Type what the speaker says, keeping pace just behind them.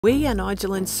We are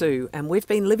Nigel and Sue, and we've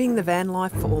been living the van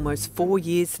life for almost 4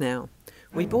 years now.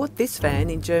 We bought this van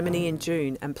in Germany in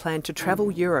June and plan to travel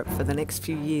Europe for the next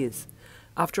few years.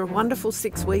 After a wonderful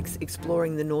 6 weeks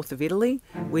exploring the north of Italy,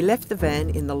 we left the van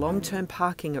in the long-term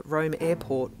parking at Rome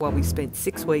airport while we spent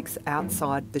 6 weeks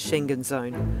outside the Schengen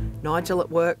zone. Nigel at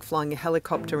work flying a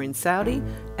helicopter in Saudi,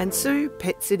 and Sue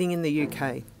pet sitting in the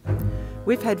UK.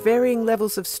 We've had varying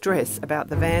levels of stress about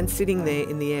the van sitting there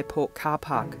in the airport car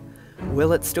park.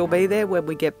 Will it still be there when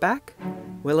we get back?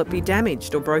 Will it be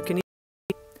damaged or broken in?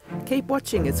 Keep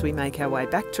watching as we make our way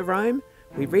back to Rome,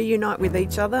 we reunite with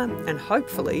each other and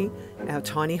hopefully our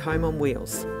tiny home on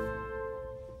wheels.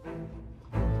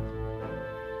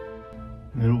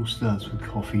 It all starts with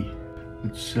coffee.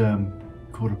 It's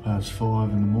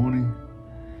 5:15 in the morning,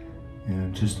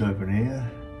 just over an hour.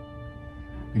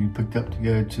 Getting picked up to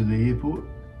go to the airport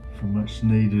for a much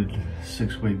needed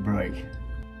 6-week break.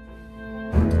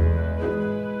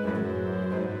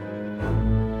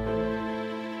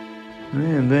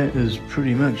 And that is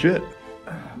pretty much it.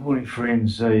 Morning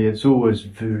friends, it's always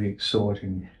very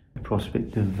exciting, the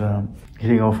prospect of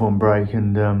heading off on break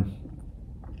and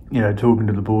talking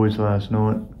to the boys last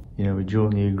night. We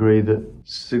jointly agreed that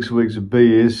 6 weeks of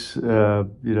BS,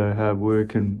 hard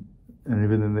work and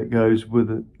everything that goes with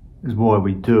it is why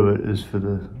we do it, is for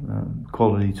the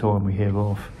quality time we have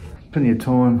off. Plenty of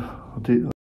time. I'll to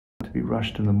be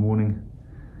rushed in the morning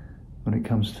when it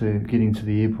comes to getting to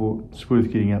the airport. It's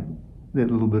worth getting up that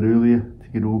little bit earlier to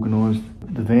get organised.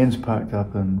 The van's parked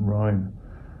up in Rome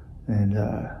and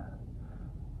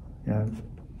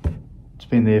it's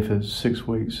been there for 6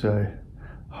 weeks, so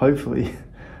hopefully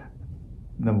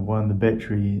number one, the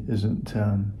battery isn't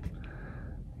going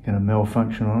to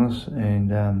malfunction on us, and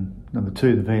number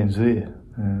two, the van's there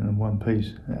in one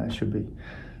piece. It should be.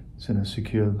 It's in a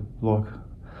secure lock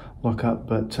up,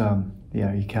 but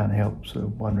you can't help sort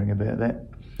of wondering about that.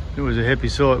 It was a happy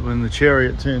sight when the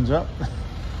chariot turns up.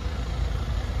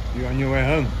 You're on your way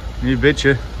home? You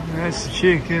betcha. That's the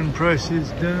check-in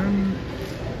process done.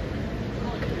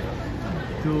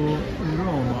 To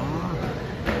Roma.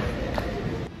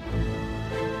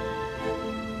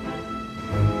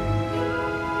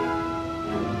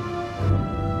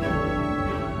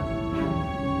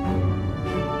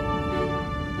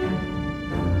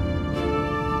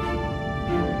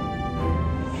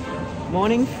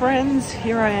 Morning friends,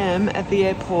 here I am at the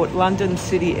airport, London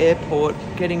City Airport,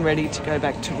 getting ready to go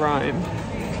back to Rome.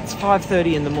 It's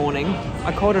 5:30 in the morning.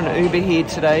 I called an Uber here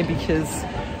today because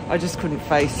I just couldn't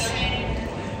face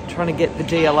trying to get the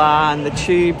DLR and the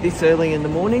tube this early in the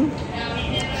morning.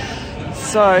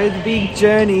 So the big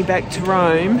journey back to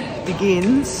Rome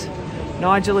begins.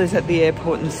 Nigel is at the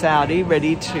airport in Saudi,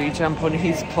 ready to jump on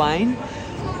his plane,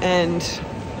 and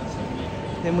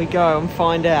then we go and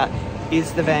find out,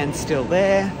 is the van still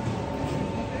there?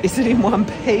 Is it in one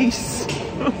piece?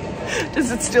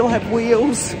 Does it still have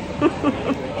wheels?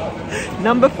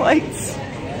 Number plates?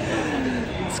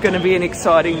 It's going to be an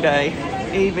exciting day,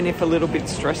 even if a little bit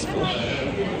stressful.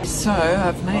 So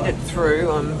I've made it through.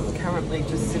 I'm currently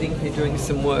just sitting here doing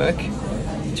some work,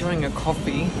 enjoying a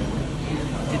coffee.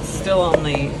 It's still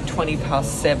only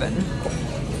 7:20.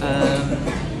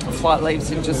 The flight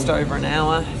leaves in just over an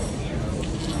hour.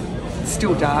 It's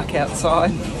still dark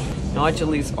outside.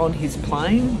 Nigel is on his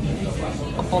plane,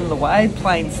 on the way.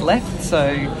 Plane's left,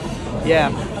 so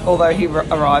yeah, although he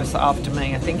arrives after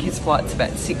me. I think his flight's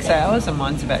about 6 hours and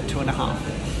mine's about 2.5.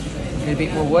 Get a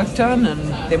bit more work done and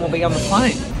then we'll be on the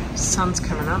plane. Sun's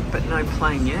coming up, but no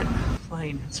plane yet.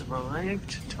 Plane has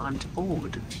arrived, time to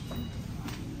board.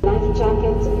 Life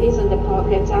jacket is in the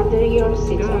pocket under your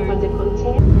seat over the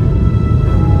container.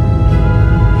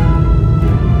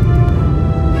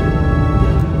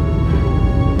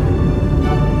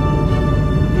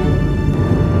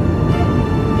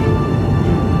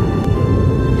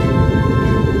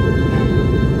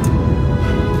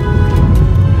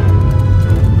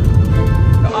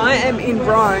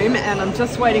 Rome, and I'm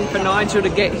just waiting for Nigel to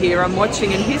get here. I'm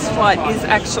watching, and his flight is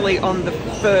actually on the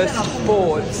first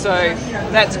board, so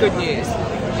that's good news.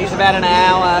 He's about an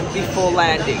hour before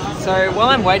landing. So while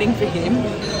I'm waiting for him,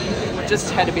 I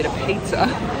just had a bit of pizza,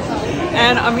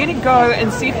 and I'm going to go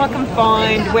and see if I can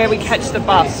find where we catch the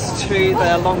bus to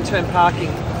the long-term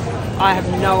parking. I have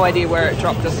no idea where it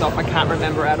dropped us off. I can't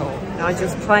remember at all.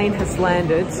 Nigel's plane has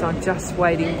landed, so I'm just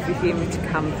waiting for him to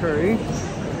come through.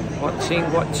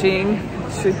 Watching.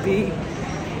 Should be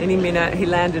any minute. He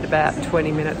landed about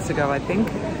 20 minutes ago, I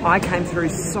think. I came through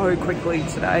so quickly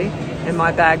today, and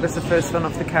my bag was the first one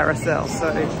off the carousel, so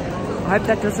I hope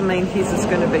that doesn't mean his is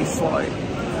going to be slow.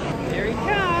 Here he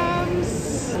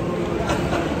comes.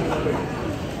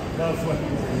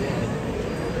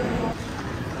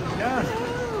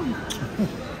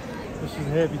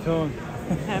 was a happy time.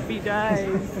 Happy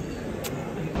days.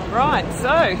 Right,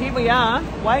 so here we are,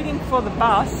 waiting for the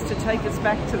bus to take us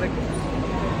back to the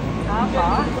car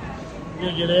park. We're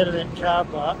going to get out of that car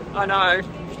park. I know,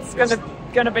 it's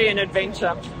going to be an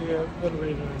adventure. Yeah, that'll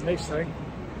be the next thing.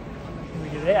 When we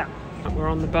get out. We're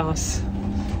on the bus.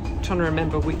 I'm trying to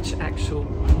remember which actual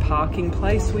parking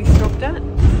place we stopped at.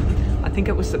 I think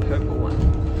it was the purple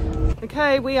one.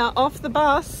 Okay, we are off the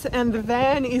bus and the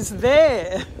van is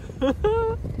there.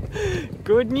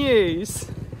 Good news.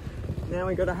 Now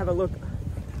we got to have a look.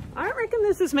 I don't reckon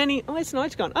there's as many. Oh, it's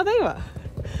Nigel gone. Oh, there you are.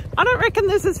 I don't reckon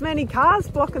there's as many cars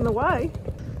blocking the way.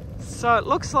 So it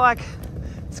looks like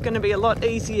it's going to be a lot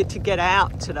easier to get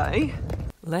out today.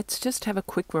 Let's just have a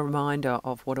quick reminder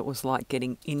of what it was like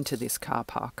getting into this car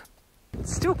park.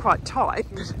 It's still quite tight,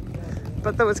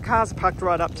 but there was cars parked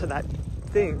right up to that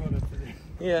thing.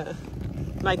 Yeah,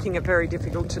 making it very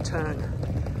difficult to turn.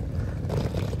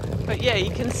 But yeah, you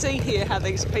can see here how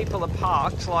these people are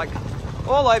parked, like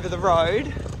all over the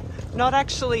road, not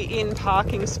actually in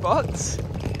parking spots.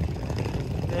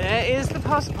 There is the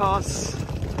pos.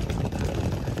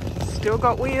 Still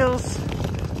got wheels.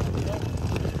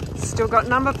 Still got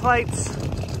number plates.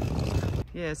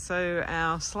 Yeah, so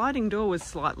our sliding door was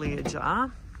slightly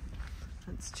ajar.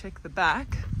 Let's check the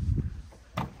back.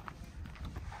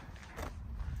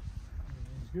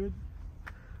 Good.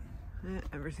 Yeah,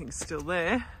 everything's still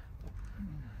there.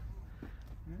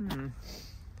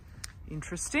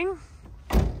 Interesting.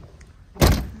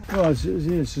 Well,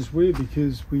 it's just weird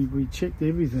because we checked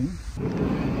everything.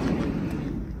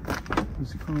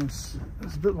 It's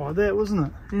a bit like that, wasn't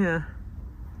it? Yeah.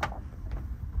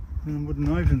 And it wouldn't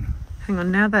open. Hang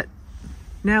on,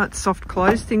 now it's soft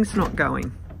close, things not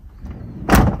going.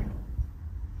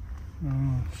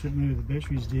 Oh, shit, maybe the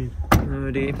battery's dead.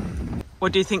 Oh dear.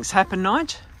 What do you think's happened,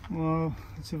 Nige? Well,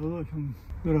 let's have a look. I've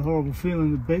got a horrible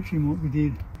feeling the battery might be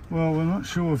dead. Well, we're not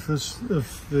sure if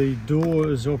the door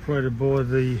is operated by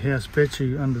the house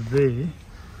battery under there.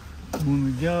 When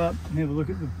we go up and have a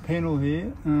look at the panel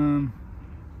here, I've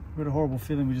got a horrible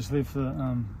feeling we just left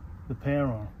the power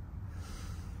on.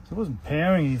 So it wasn't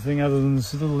powering anything other than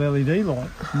this little LED light.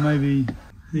 Maybe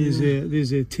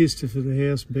there's our tester for the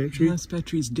house battery. The house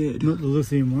battery's dead. Not the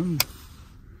lithium one.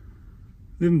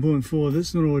 11.5,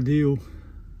 that's not ideal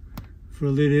for a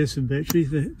lead acid battery.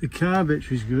 The car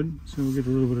battery's good, so we'll get a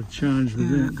little bit of charge with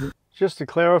that. But just to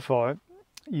clarify,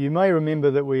 you may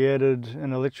remember that we added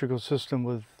an electrical system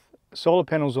with solar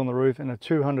panels on the roof and a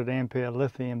 200 ampere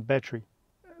lithium battery.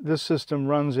 This system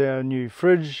runs our new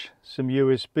fridge, some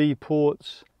USB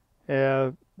ports,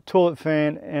 our toilet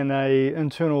fan and an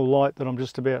internal light that I'm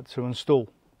just about to install.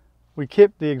 We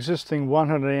kept the existing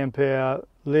 100 ampere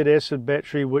lead acid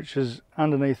battery, which is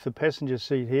underneath the passenger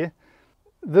seat here.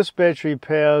 This battery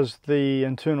powers the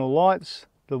internal lights,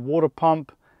 the water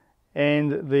pump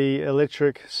and the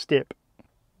electric step.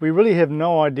 We really have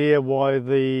no idea why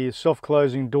the soft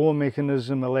closing door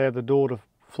mechanism allowed the door to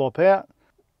flop out.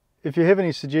 If you have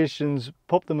any suggestions,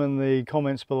 pop them in the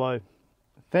comments below.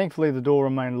 Thankfully the door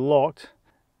remained locked.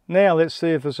 Now let's see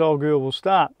if this old girl will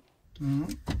start.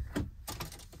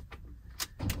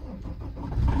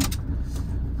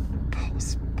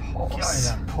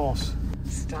 Pos.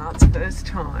 Starts first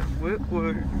time. Work.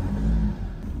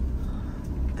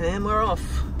 And we're off.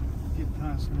 Get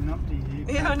past the numpty here.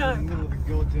 Yeah, I know. In the middle of the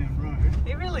goddamn road.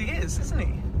 He really is, isn't he?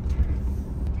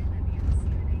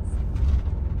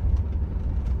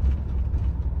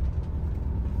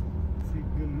 Thank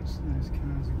goodness those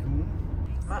cars are gone.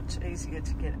 Much easier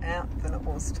to get out than it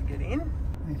was to get in.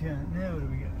 Okay, now where do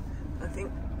we go? I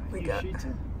think we Your go.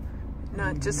 shooter? No,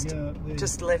 Or do we go up there?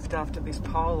 just left after this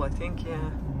pole, I think.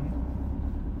 Yeah.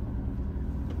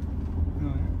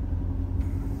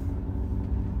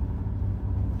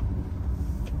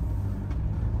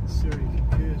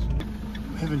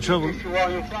 We're having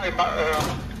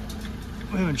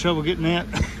trouble getting out.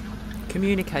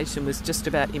 Communication was just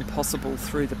about impossible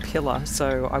through the pillar,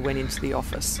 so I went into the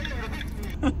office.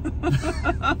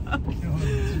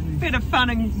 Bit of fun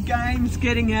and games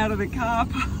getting out of the car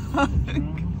park.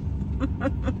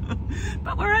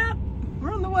 But we're out.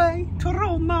 We're on the way to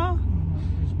Roma.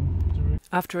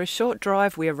 After a short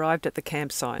drive, we arrived at the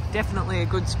campsite. Definitely a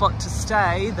good spot to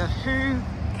stay. The Who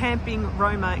Camping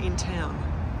Roma in town.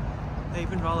 They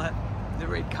even roll out the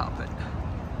red carpet.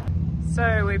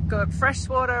 So we've got fresh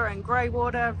water and grey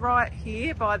water right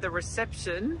here by the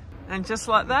reception. And just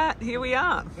like that, here we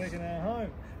are. Back in our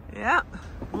home. Yeah,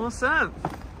 awesome.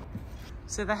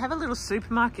 So they have a little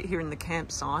supermarket here in the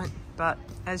campsite, but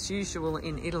as usual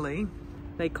in Italy,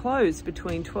 they close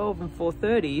between 12 and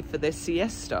 4:30 for their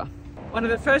siesta. One of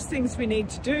the first things we need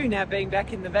to do now being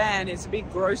back in the van is a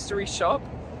big grocery shop.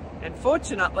 And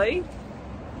fortunately,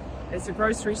 there's a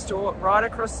grocery store right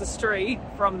across the street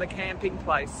from the camping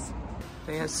place.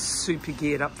 They are super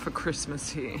geared up for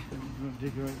Christmas here.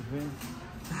 Decorate the van.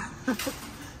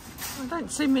 I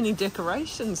don't see many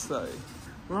decorations though.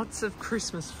 Lots of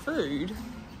Christmas food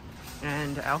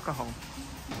and alcohol.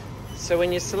 So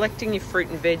when you're selecting your fruit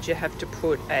and veg, you have to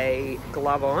put a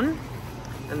glove on.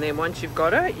 And then once you've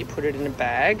got it, you put it in a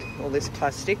bag. All this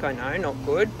plastic, I know, not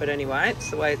good, but anyway, it's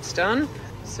the way it's done.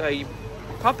 So you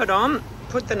pop it on,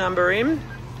 put the number in,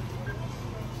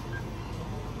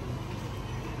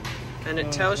 and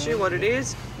it tells you what it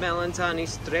is. Melanzani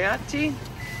striati,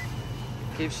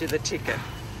 gives you the ticket.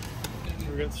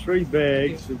 We've got 3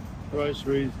 bags of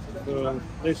groceries for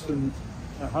less than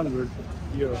 €100.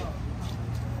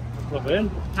 Not bad.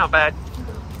 Not bad.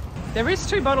 There is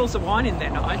 2 bottles of wine in there,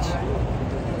 Nige.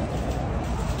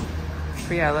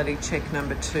 Reality check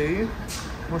number 2,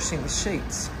 washing the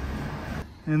sheets.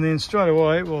 And then straight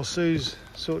away, while Sue's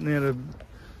sorting out her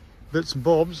bits and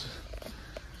bobs,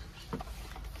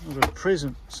 I've got a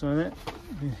present. So that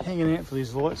been hanging out for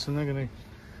these lights, and they're going to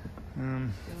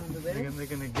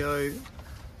go.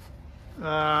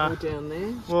 Go down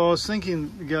there. Well, I was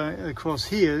thinking going across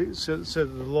here, so that the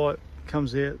light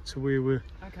comes out to where we're.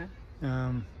 Okay.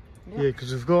 Yeah,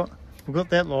 because we've got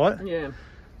that light. Yeah.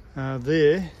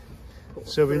 There.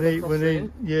 So we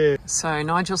need, yeah. So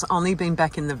Nigel's only been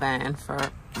back in the van for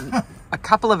a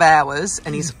couple of hours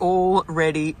and he's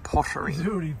already pottering. He's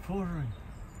already pottering.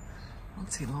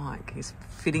 What's he like? He's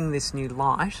fitting this new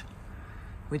light,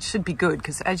 which should be good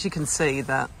because as you can see,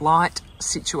 the light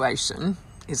situation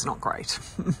is not great.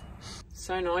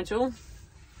 So Nigel,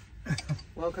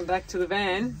 welcome back to the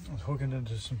van. I was hooking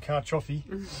into some carchoffi.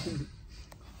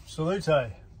 Salute.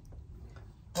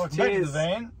 Welcome back to the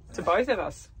van. To both of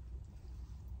us.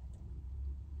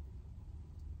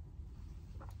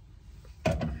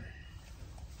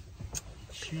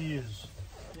 Cheers.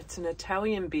 It's an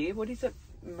Italian beer. What is it?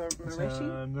 Moretti?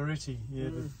 Moretti, yeah,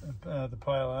 the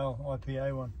pale ale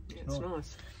IPA one. It's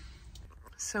nice.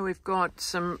 So we've got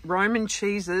some Roman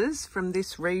cheeses from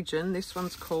this region. This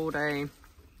one's called a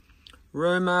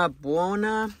Roma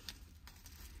Buona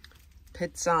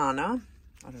Pezzana.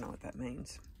 I don't know what that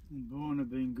means. Buona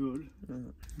being good.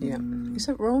 Yeah. Is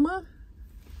it Roma?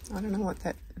 I don't know what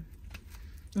that...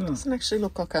 It doesn't actually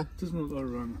look like a... Doesn't look like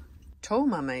Roma.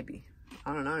 Tolma, maybe.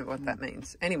 I don't know what that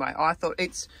means. Anyway, I thought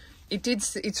it's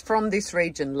from this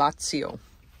region, Lazio.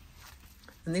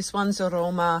 And this one's a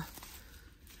Roma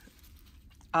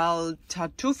al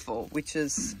tartufo, which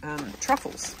is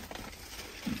truffles.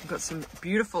 We've got some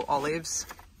beautiful olives,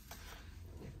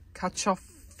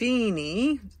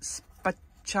 carciofini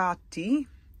spacciati,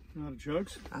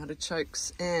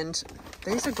 artichokes, and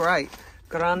these are great.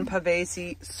 Gran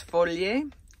Pavesi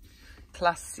sfoglie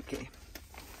classiche.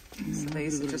 So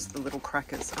these are just the little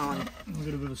crackers. Oh, I've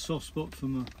got a bit of a soft spot for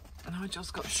my Nigel's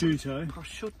got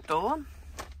prosciutto.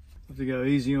 Have to go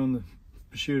easy on the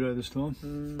prosciutto this time.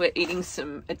 We're eating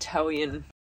some Italian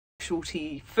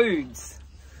specialty foods.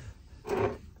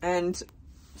 And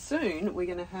soon we're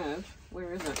going to have,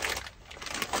 where is it?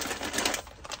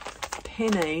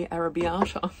 Penne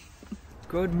arrabbiata.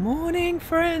 Good morning,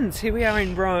 friends. Here we are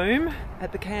in Rome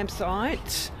at the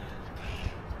campsite.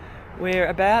 We're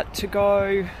about to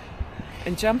go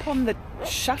and jump on the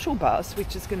shuttle bus,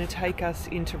 which is going to take us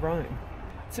into Rome.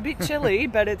 It's a bit chilly,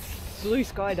 but it's blue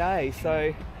sky day, so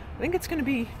I think it's going to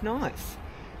be nice.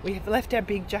 We have left our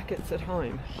big jackets at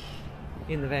home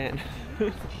in the van.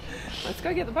 Let's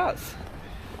go get the bus.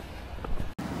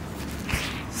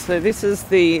 So this is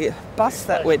the bus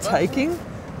that we're taking,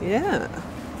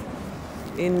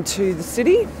 into the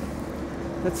city.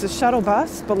 It's a shuttle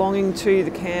bus belonging to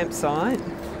the campsite.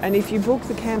 And if you book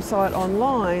the campsite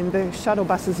online, the shuttle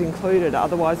bus is included,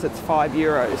 otherwise it's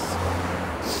 €5.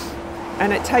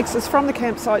 And it takes us from the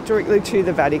campsite directly to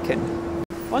the Vatican.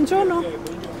 Buongiorno.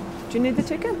 Do you need the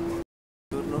ticket?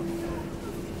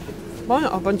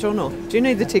 Buongiorno. Do you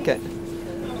need the ticket?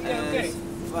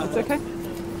 It's okay?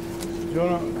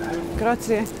 Buongiorno.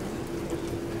 Grazie.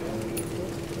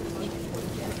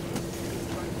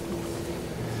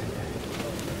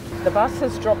 The bus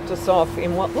has dropped us off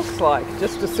in what looks like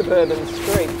just a suburban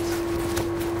street,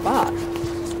 but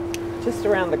just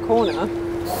around the corner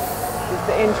is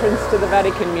the entrance to the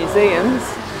Vatican museums.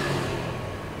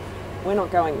 We're not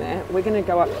going there. We're going to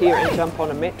go up here and jump on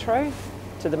a metro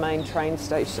to the main train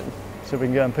station. So we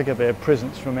can go and pick up our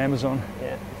presents from Amazon.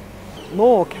 Yeah.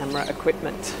 More camera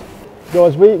equipment.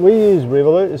 Guys, we use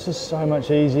Revolut. It's just so much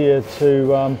easier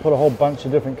to put a whole bunch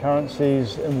of different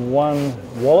currencies in one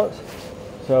wallet.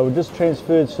 So we just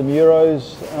transferred some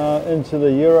euros into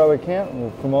the euro account,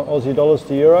 or from Aussie dollars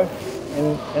to euro.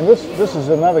 And this is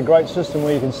another great system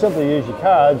where you can simply use your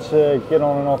cards to get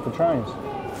on and off the trains.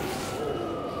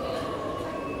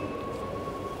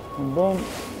 And boom.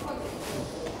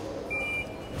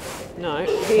 No,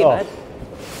 here, lad.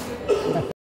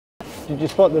 Did you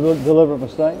spot the deliberate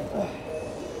mistake?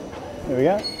 There we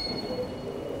go.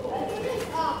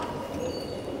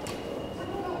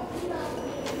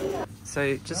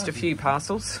 So just a few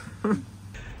parcels.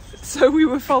 So we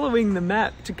were following the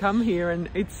map to come here, and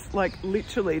it's like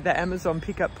literally the Amazon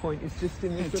pickup point is just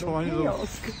in this little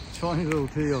kiosk. Tiny little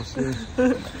kiosk,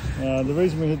 yeah. The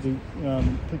reason we had to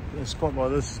pick a spot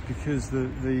like this is because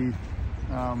the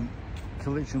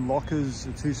collection lockers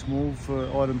are too small for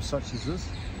items such as this.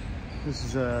 This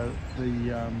is the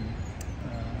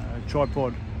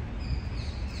tripod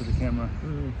for the camera.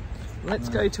 Let's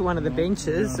go to one of the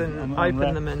benches and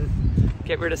open them and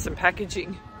get rid of some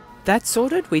packaging. That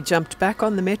sorted, we jumped back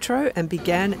on the metro and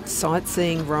began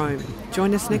sightseeing Rome.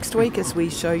 Join us next week as we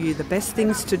show you the best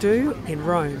things to do in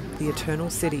Rome, the Eternal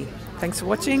City. Thanks for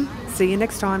watching. See you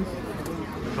next time.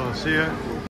 See you.